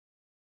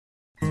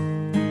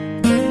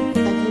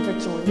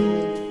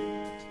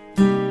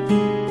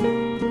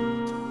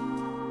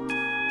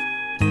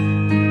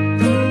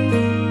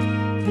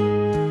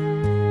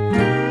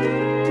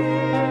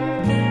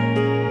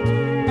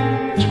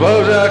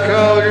I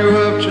called you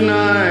up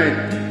tonight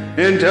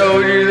and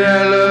told you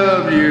that I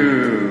love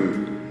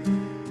you.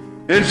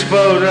 And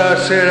suppose I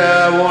said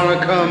I want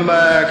to come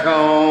back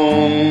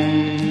home.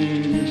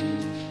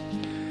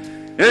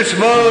 And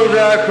suppose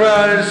I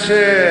cried and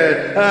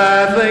said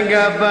I think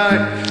I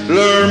might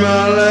learn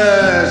my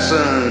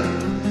lesson.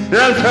 And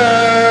I'm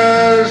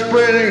tired of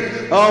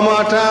spending all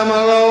my time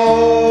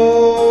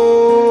alone.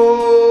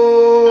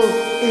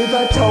 If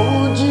I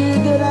told you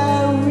that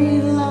I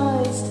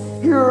realized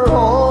you're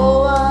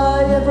all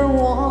I ever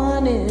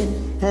wanted,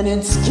 and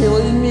it's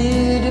killing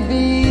me to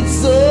be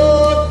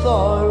so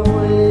far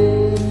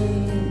away,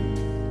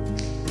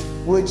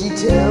 would you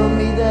tell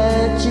me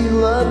that you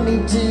love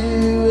me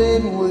too,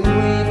 and would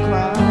we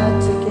cry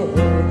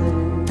together?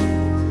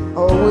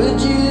 Or would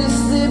you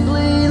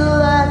simply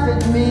laugh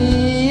at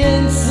me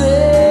and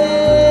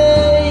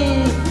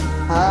say,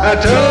 I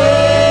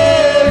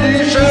told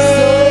you so.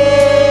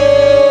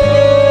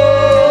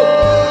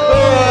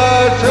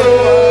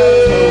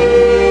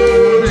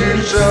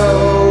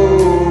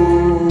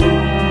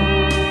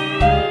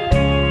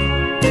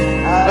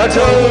 I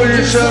told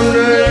you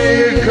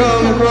someday you'd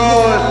come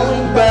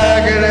crawling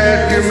back and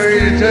asking me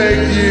to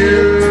take you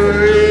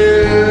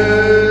in.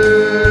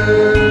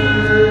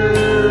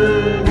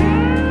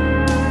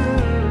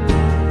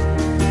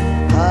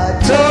 I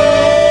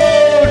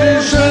told you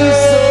so,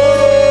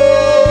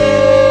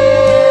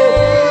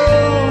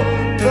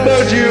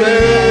 but you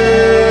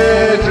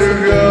had to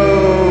go.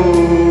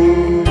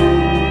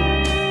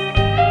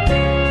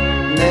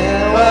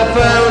 Now I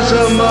found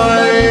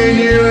somebody in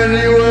you, and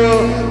you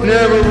will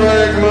never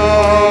break my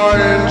heart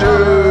in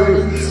two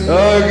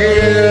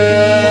again.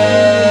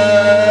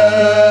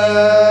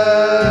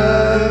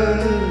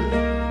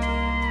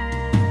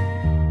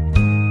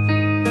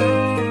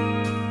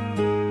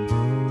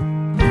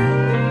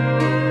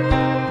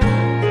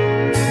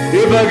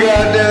 If I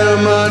got down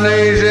on my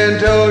knees and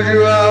told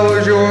you I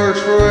was yours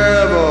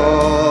forever,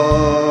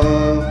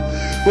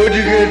 would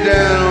you get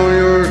down on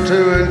yours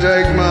too and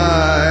take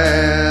my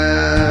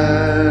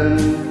hand?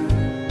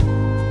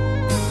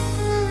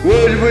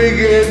 Would we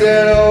get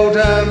that old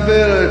time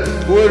feeling?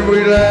 Would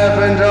we laugh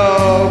and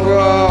talk for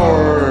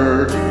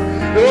hours,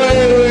 the way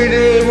we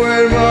did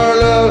when our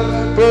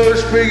love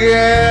first began?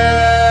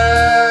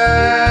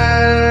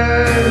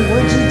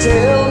 Would you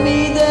tell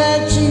me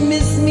that you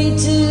miss me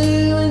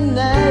too, and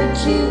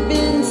that you've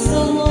been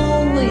so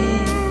lonely,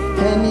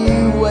 and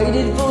you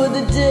waited for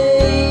the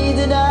day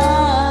that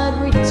I'd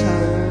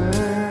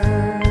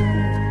return,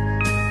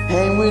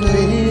 and we'd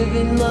live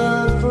in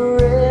love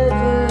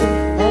forever,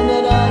 and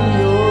that I'm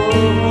your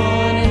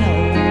one and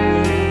only?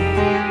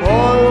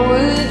 Or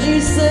would you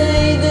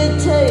say the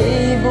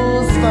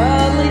tables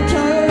finally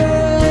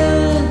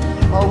turned?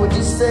 Or would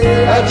you say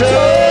I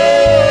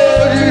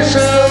told you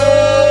so?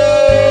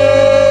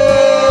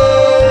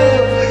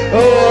 Oh,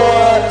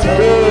 I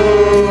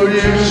told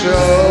you so.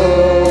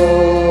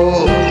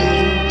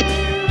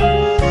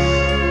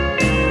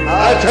 I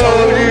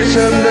told you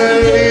someday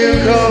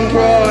you'd come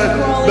crawling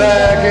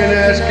back and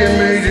asking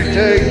me to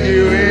take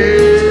you in.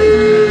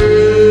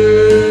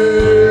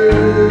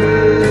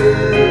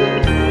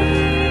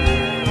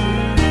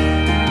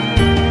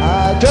 I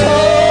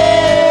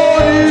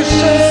told you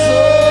so,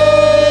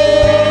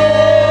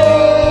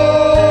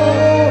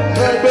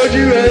 but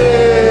you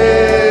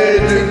had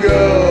to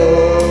go.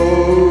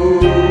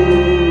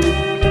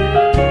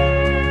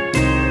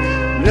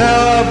 Now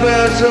I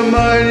found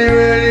somebody new,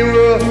 and you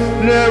will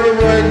never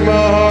break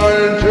my heart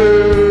in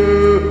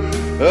two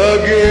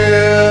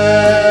again.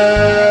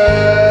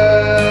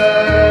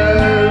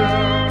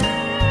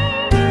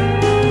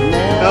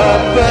 I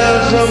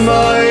found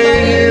somebody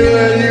new,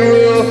 and you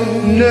will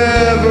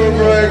never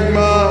break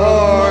my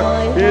heart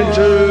in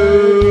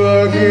two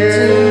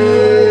again.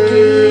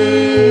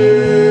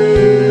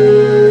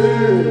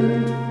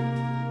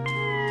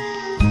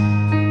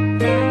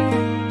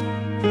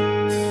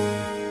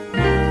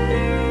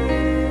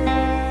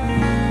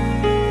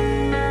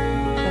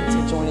 Thanks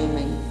for joining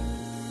me.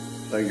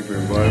 Thank you for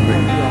inviting me.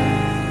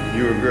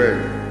 You were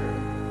great.